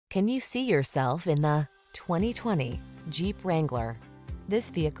Can you see yourself in the 2020 Jeep Wrangler? This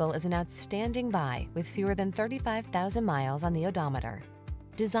vehicle is an outstanding buy with fewer than 35,000 miles on the odometer.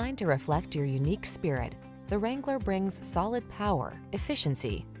 Designed to reflect your unique spirit, the Wrangler brings solid power,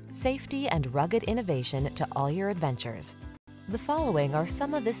 efficiency, safety, and rugged innovation to all your adventures. The following are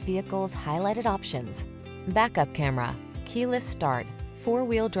some of this vehicle's highlighted options: backup camera, keyless start,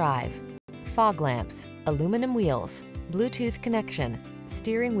 four-wheel drive, fog lamps, aluminum wheels, Bluetooth connection,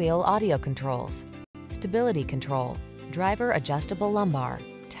 steering wheel audio controls, stability control, driver adjustable lumbar,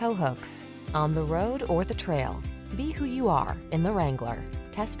 tow hooks. On the road or the trail, be who you are in the Wrangler.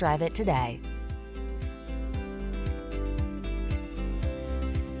 Test drive it today.